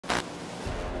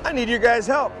I need your guys'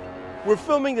 help. We're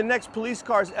filming the next Police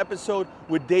Cars episode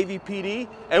with Davie PD,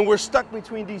 and we're stuck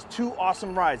between these two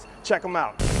awesome rides. Check them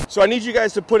out. So I need you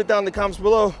guys to put it down in the comments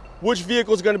below. Which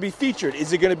vehicle is going to be featured?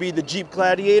 Is it going to be the Jeep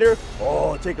Gladiator?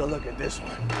 Oh, take a look at this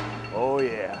one. Oh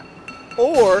yeah.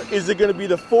 Or is it going to be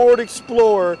the Ford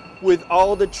Explorer with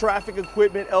all the traffic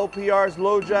equipment, LPRs,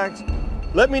 low jacks?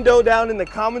 Let me know down in the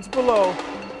comments below.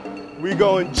 We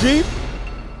going Jeep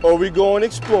or we going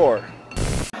Explorer?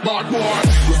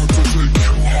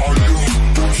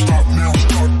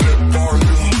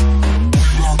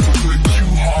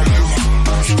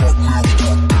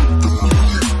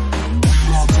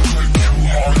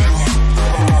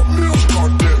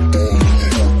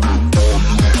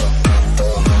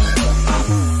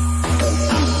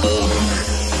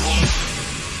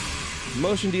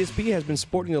 Motion DSP has been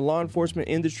supporting the law enforcement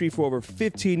industry for over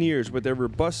 15 years with their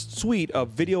robust suite of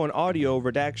video and audio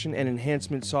redaction and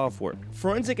enhancement software.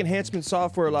 Forensic enhancement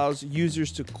software allows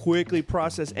users to quickly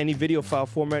process any video file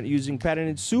format using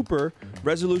patented super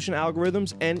resolution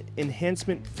algorithms and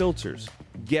enhancement filters.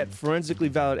 Get forensically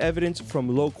valid evidence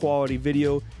from low quality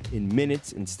video in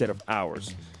minutes instead of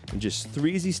hours. In just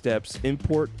 3 easy steps: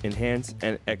 import, enhance,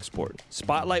 and export.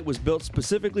 Spotlight was built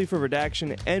specifically for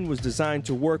redaction and was designed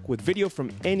to work with video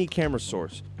from any camera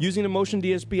source. Using the Motion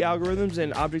DSP algorithms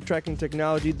and object tracking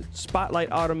technology,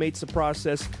 Spotlight automates the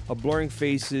process of blurring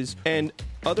faces and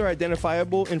other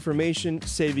identifiable information,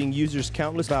 saving users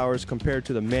countless hours compared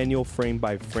to the manual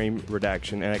frame-by-frame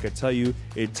redaction. And I can tell you,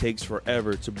 it takes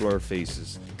forever to blur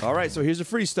faces. All right, so here's the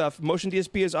free stuff. Motion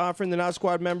DSP is offering the Nod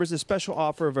Squad members a special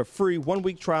offer of a free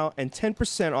 1-week trial and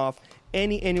 10% off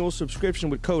any annual subscription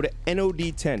with code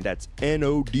NOD10. That's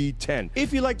NOD10.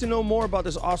 If you'd like to know more about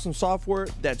this awesome software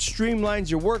that streamlines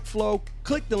your workflow,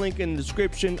 click the link in the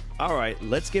description. All right,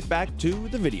 let's get back to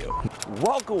the video.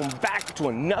 Welcome back to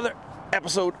another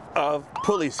episode of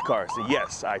Police Cars.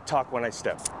 Yes, I talk when I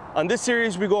step. On this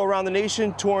series, we go around the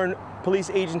nation touring police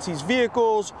agencies'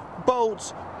 vehicles,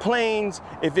 boats, planes.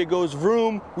 If it goes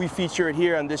vroom, we feature it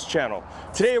here on this channel.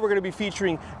 Today, we're gonna be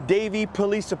featuring Davie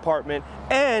Police Department,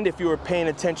 and if you were paying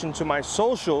attention to my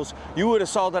socials, you would have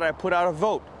saw that I put out a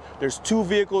vote. There's 2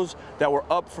 vehicles that were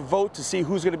up for vote to see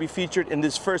who's gonna be featured in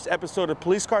this first episode of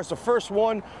Police Cars. The first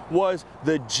one was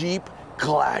the Jeep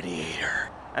Gladiator,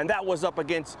 and that was up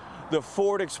against the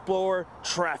Ford Explorer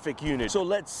traffic unit. So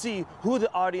let's see who the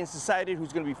audience decided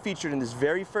who's going to be featured in this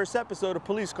very first episode of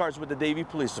Police Cars with the Davie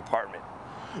Police Department.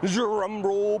 Drum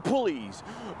roll, please.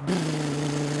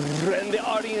 And the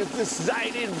audience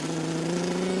decided.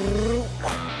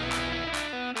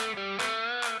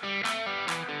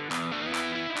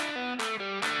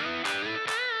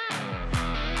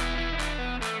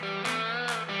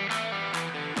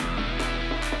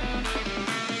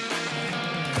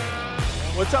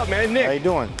 What's up, man? Nick. How you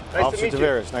doing? Nice Officer to meet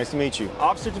Tavares. you. Nice to meet you.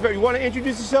 Officer Tavares, you want to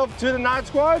introduce yourself to the Nod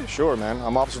Squad? Sure, man.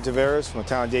 I'm Officer Tavares from the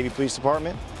town of Davie Police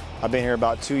Department. I've been here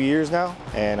about 2 years now,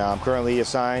 and I'm currently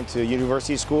assigned to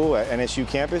University School at NSU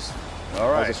campus.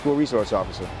 All right. As a school resource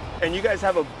officer. And you guys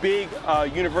have a big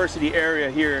university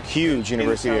area here. Huge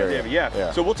university area.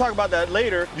 Yeah. So we'll talk about that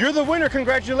later. You're the winner.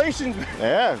 Congratulations.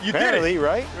 Yeah, you apparently, did it.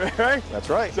 right? Right? That's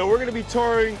right. So we're going to be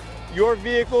touring your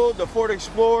vehicle, the Ford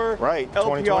Explorer, right,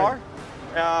 LPR.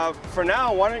 For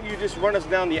now, why don't you just run us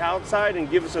down the outside and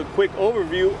give us a quick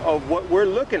overview of what we're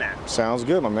looking at. Sounds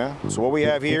good, my man. So what we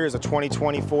have here is a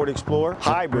 2020 Ford Explorer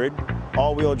hybrid,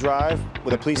 all-wheel drive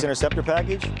with a police interceptor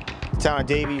package. The town of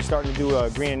Davie is starting to do a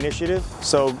green initiative.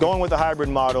 So going with the hybrid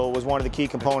model was one of the key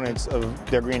components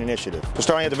of their green initiative. So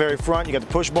starting at the very front, you got the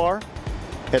push bar.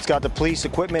 It's got the police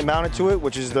equipment mounted to it,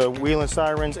 which is the wheel and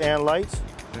sirens and lights.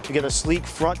 You get a sleek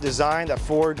front design that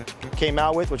Ford came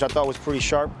out with, which I thought was pretty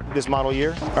sharp this model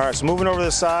year. All right, so moving over to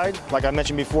the side, like I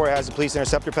mentioned before, it has the police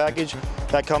interceptor package.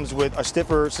 That comes with a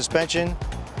stiffer suspension.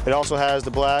 It also has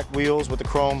the black wheels with the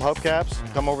chrome hubcaps.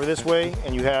 Come over this way,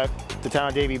 and you have the Town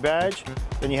of Davie badge.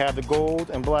 Then you have the gold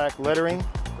and black lettering,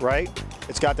 right?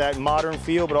 It's got that modern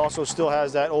feel, but also still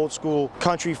has that old school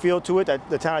country feel to it. That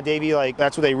the Town of Davie, like,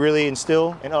 that's what they really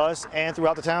instill in us and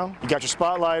throughout the town. You got your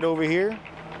spotlight over here.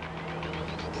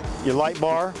 Your light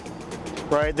bar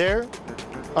right there.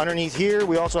 Underneath here,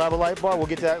 we also have a light bar. We'll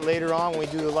get to that later on when we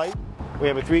do the light. We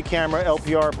have a 3-camera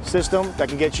LPR system that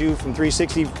can get you from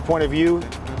 360 point of view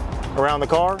around the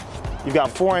car. You've got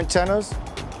 4 antennas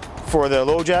for the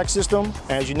low jack system.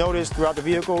 And as you notice throughout the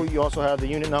vehicle, you also have the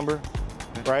unit number,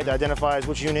 right? That identifies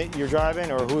which unit you're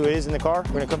driving or who it is in the car.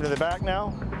 We're gonna come to the back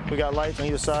now. We got lights on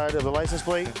either side of the license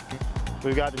plate.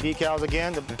 We've got the decals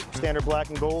again, the standard black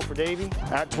and gold for Davie.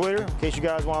 At Twitter, in case you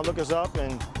guys want to look us up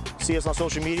and see us on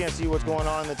social media and see what's going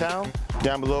on in the town.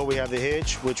 Down below we have the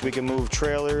hitch, which we can move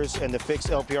trailers and the fixed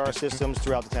LPR systems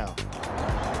throughout the town.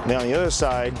 Now on the other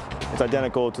side, it's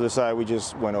identical to the side we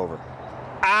just went over.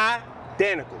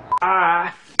 Identical.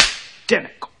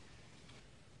 Identical.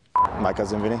 My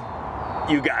cousin Vinny.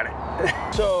 You got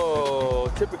it.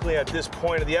 So typically at this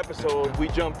point of the episode, we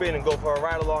jump in and go for a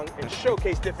ride along and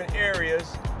showcase different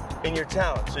areas in your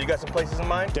town. So you got some places in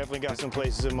mind? Definitely got some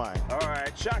places in mind. All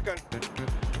right, shotgun.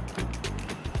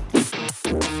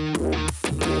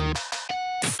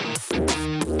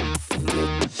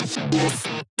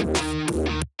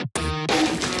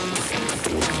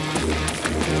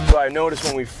 So I noticed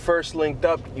when we first linked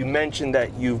up, you mentioned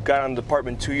that you got on the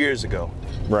department 2 years ago.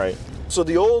 Right. So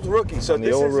the old rookie. So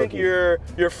this isn't rookie.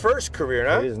 your first career,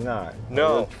 huh? It is not. No.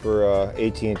 I worked for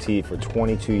AT&T for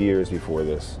 22 years before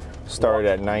this. Started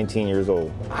at 19 years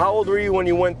old. How old were you when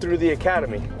you went through the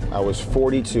academy? I was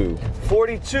 42.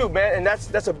 42, man, and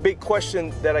that's a big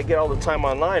question that I get all the time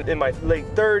online. In my late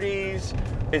 30s,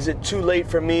 is it too late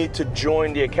for me to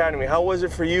join the academy? How was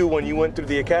it for you when you went through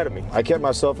the academy? I kept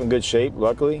myself in good shape,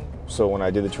 luckily. So when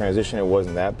I did the transition, it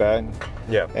wasn't that bad.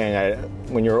 Yeah. And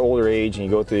when you're older age and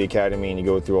you go through the academy and you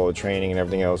go through all the training and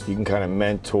everything else, you can kind of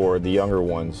mentor the younger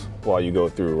ones while you go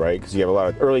through, right? Because you have a lot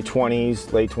of early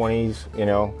 20s, late 20s, you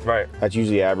know? Right. That's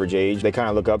usually average age. They kind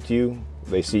of look up to you.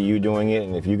 They see you doing it,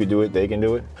 and if you could do it, they can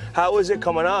do it. How is it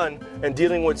coming on and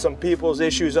dealing with some people's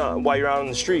issues while you're out on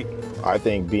the street? I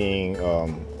think being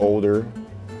older.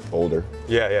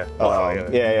 Yeah. Wow,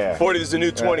 yeah. 40 is the new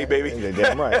 20, baby.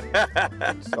 Damn right.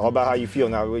 It's all about how you feel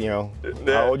now, you know,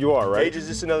 how old you are, right? Age is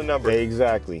just another number.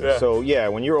 Exactly. Yeah. So yeah,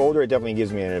 when you're older, it definitely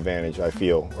gives me an advantage, I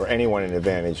feel, or anyone an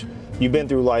advantage. You've been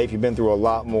through life, you've been through a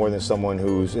lot more than someone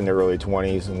who's in their early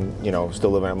 20s and, you know,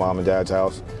 still living at mom and dad's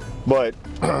house. But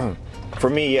for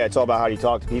me, yeah, it's all about how you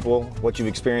talk to people, what you've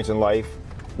experienced in life,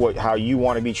 how you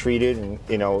want to be treated, and,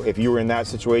 you know, if you were in that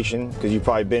situation, because you've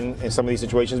probably been in some of these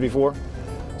situations before.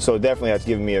 So definitely that's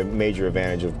given me a major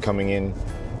advantage of coming in,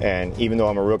 and even though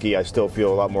I'm a rookie, I still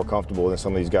feel a lot more comfortable than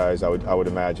some of these guys I would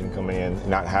imagine coming in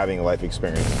not having a life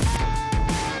experience.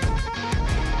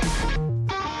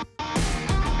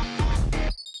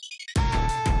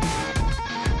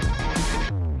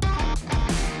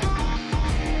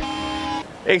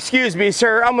 Excuse me,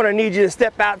 sir, I'm gonna need you to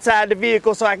step outside the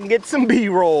vehicle so I can get some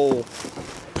B-roll.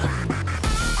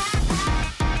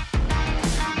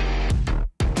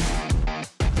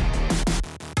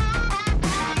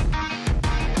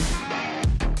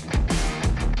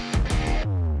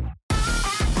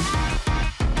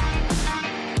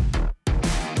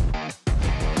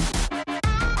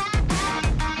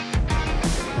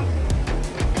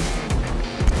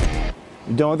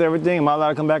 You done with everything? Am I allowed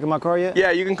to come back in my car yet?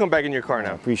 Yeah, you can come back in your car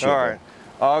now. Appreciate it. All that. right,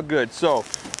 all good. So,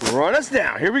 run us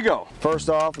down, here we go. First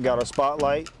off, we got our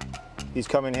spotlight. These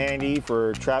come in handy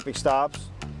for traffic stops.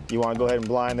 You want to go ahead and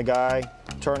blind the guy,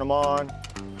 turn them on,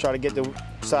 try to get the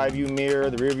side view mirror,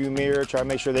 the rear view mirror, try to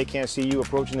make sure they can't see you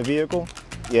approaching the vehicle.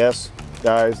 Yes,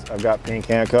 guys, I've got pink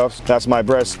handcuffs. That's my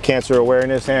breast cancer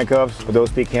awareness handcuffs, but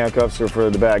those pink handcuffs are for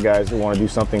the bad guys who want to do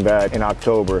something bad in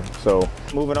October. So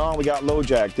moving on, we got low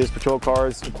jack. This patrol car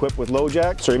is equipped with low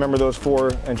jack. So remember those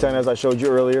 4 antennas I showed you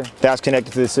earlier? That's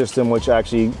connected to the system, which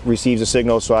actually receives a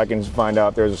signal so I can find out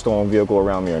if there's a stolen vehicle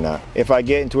around me or not. If I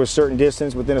get into a certain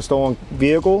distance within a stolen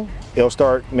vehicle, it'll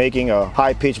start making a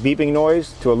high-pitched beeping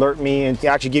noise to alert me and to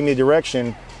actually give me a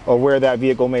direction of where that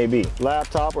vehicle may be.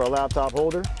 Laptop or a laptop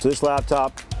holder. So this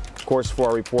laptop, of course, for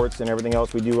our reports and everything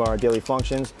else we do on our daily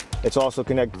functions. It's also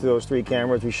connected to those 3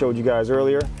 cameras we showed you guys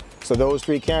earlier. So those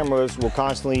 3 cameras will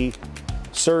constantly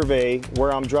survey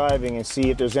where I'm driving and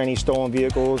see if there's any stolen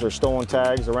vehicles or stolen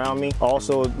tags around me.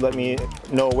 Also let me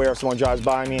know where someone drives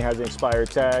by me, has an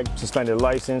expired tag, suspended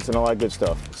license, and all that good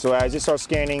stuff. So as it starts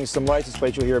scanning some license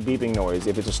plates, you'll hear a beeping noise.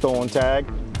 If it's a stolen tag,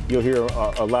 you'll hear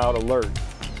a loud alert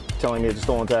telling me it's a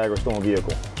stolen tag or stolen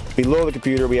vehicle. Below the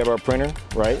computer, we have our printer,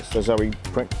 right? So that's how we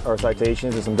print our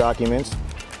citations and some documents.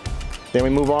 Then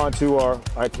we move on to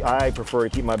I prefer to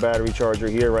keep my battery charger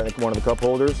here, right in one of the cup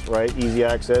holders, right? Easy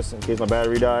access in case my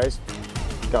battery dies.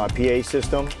 Got my PA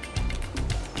system,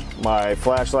 my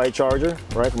flashlight charger,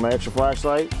 right, for my extra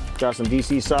flashlight. Got some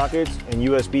DC sockets and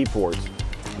USB ports.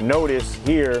 Notice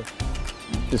here,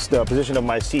 this the position of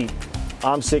my seat.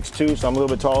 I'm 6'2", so I'm a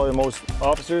little bit taller than most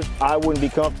officers. I wouldn't be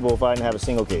comfortable if I didn't have a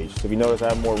single cage. So if you notice, I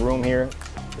have more room here.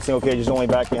 The single cage is only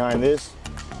back behind this.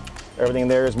 Everything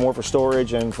there is more for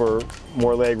storage and for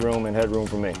more leg room and head room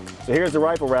for me. So here's the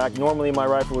rifle rack. Normally my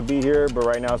rifle would be here, but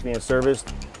right now it's being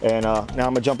serviced. And now I'm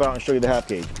gonna jump out and show you the half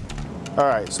cage. All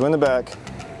right, so in the back,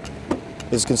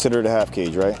 this is considered a half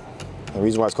cage, right? The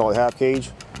reason why it's called a half cage,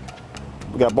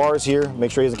 We got bars here.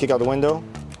 Make sure he doesn't kick out the window.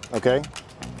 Okay.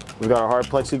 We've got our hard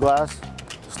plexiglass,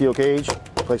 steel cage,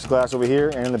 plexiglass over here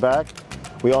and in the back.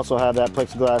 We also have that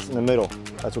plexiglass in the middle.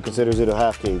 That's what considers it a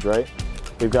half cage, right?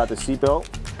 We've got the seatbelt,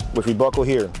 which we buckle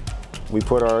here. We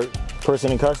put our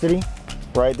person in custody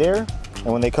right there. And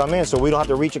when they come in, so we don't have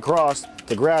to reach across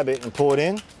to grab it and pull it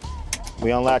in,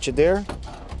 we unlatch it there,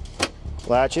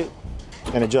 latch it,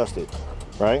 and adjust it,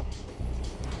 right?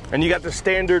 And you got the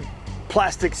standard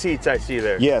plastic seats I see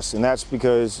there. Yes, and that's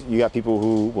because you got people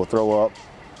who will throw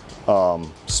up,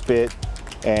 spit,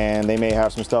 and they may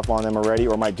have some stuff on them already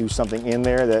or might do something in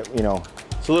there that, you know.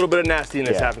 So a little bit of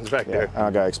nastiness happens back there.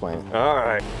 I gotta explain it. All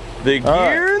right. The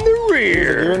gear in the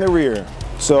rear. The gear in the rear.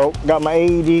 So, got my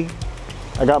AED,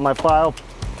 I got my file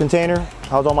container,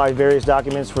 has all my various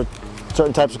documents for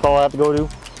certain types of call I have to go to,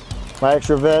 my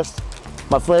extra vest,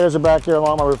 my flares are back there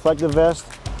along my reflective vest.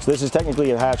 So this is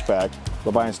technically a hatchback,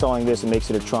 but by installing this, it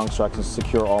makes it a trunk so I can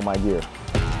secure all my gear.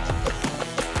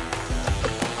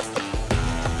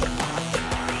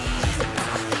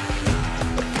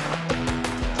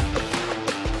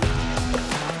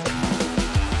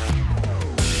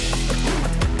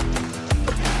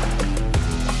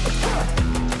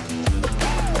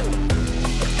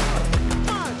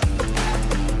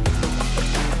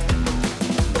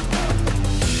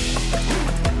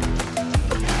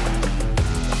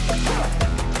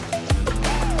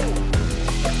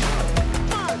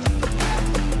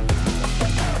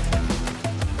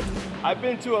 I've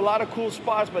been to a lot of cool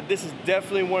spots, but this is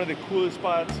definitely one of the coolest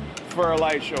spots for a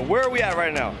light show. Where are we at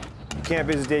right now? You can't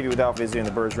visit Davie without visiting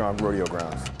the Bergeron Rodeo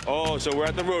Grounds. Oh, so we're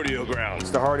at the rodeo grounds.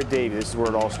 It's the heart of Davie. This is where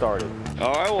it all started.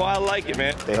 All right, well, I like it,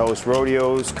 man. They host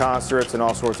rodeos, concerts, and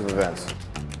all sorts of events.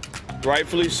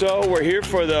 Rightfully so. We're here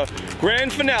for the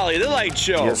grand finale, the light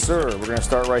show. Yes, sir. We're going to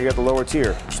start right here at the lower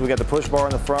tier. So we got the push bar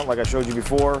in the front, like I showed you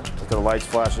before. With the lights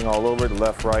flashing all over, the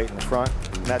left, right, and the front.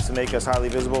 And that's to make us highly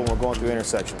visible when we're going through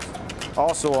intersections.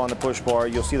 Also on the push bar,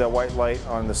 you'll see that white light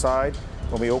on the side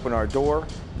when we open our door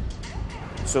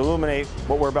to illuminate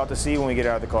what we're about to see when we get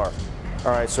out of the car.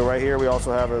 All right, so right here we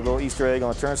also have a little Easter egg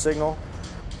on the turn signal.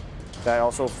 That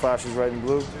also flashes red and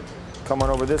blue. Come on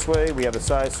over this way, we have the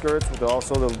side skirts with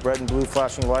also the red and blue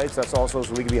flashing lights. That's also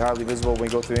so we can be highly visible when we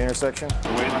go through the intersection. The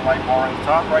way the light bar on the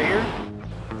top right here,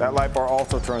 that light bar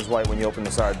also turns white when you open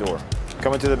the side door.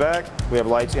 Coming to the back, we have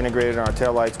lights integrated in our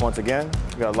tail lights once again.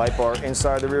 We got a light bar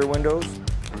inside the rear windows,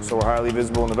 so we're highly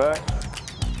visible in the back.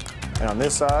 And on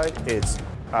this side, it's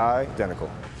identical.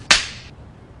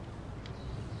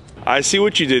 I see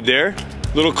what you did there.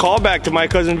 Little callback to my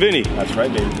cousin Vinny. That's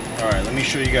right, baby. All right, let me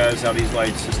show you guys how these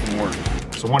light systems work.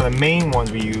 So one of the main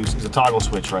ones we use is a toggle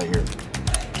switch right here.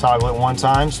 Toggle it one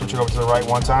time, switch it over to the right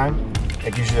one time.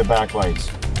 It gives you the back lights.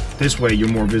 This way, you're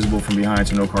more visible from behind,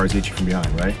 so no cars hit you from behind,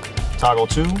 right? Toggle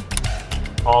 2,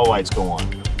 all lights go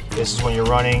on. This is when you're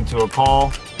running to a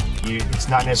call. It's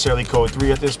not necessarily code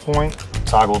 3 at this point.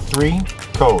 Toggle 3,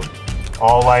 code.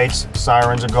 All lights,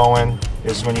 sirens are going.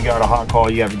 This is when you got a hot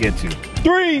call you have to get to.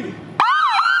 3!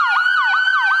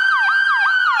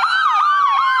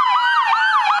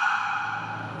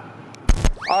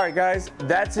 All right, guys,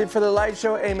 that's it for the light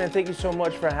show. Hey, man, thank you so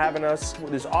much for having us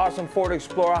with this awesome Ford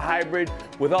Explorer hybrid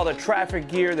with all the traffic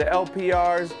gear, the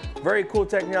LPRs, very cool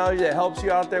technology that helps you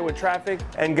out there with traffic.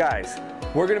 And guys,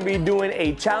 we're gonna be doing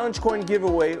a challenge coin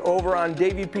giveaway over on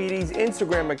Davie PD's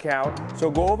Instagram account.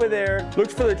 So go over there, look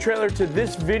for the trailer to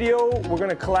this video. We're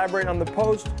gonna collaborate on the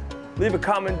post. Leave a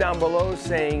comment down below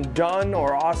saying done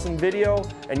or awesome video,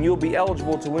 and you'll be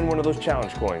eligible to win one of those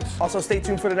challenge coins. Also, stay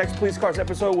tuned for the next Police Cars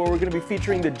episode where we're gonna be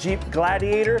featuring the Jeep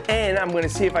Gladiator, and I'm gonna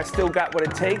see if I still got what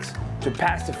it takes to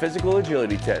pass the physical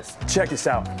agility test. Check this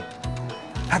out.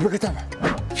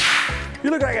 Abracadabra. You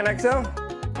look like an XL,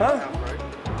 huh?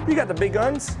 You got the big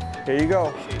guns. Here you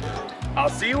go. I'll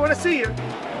see you when I see you.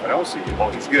 But I don't see you.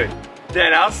 Oh, he's good.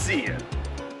 Then I'll see you.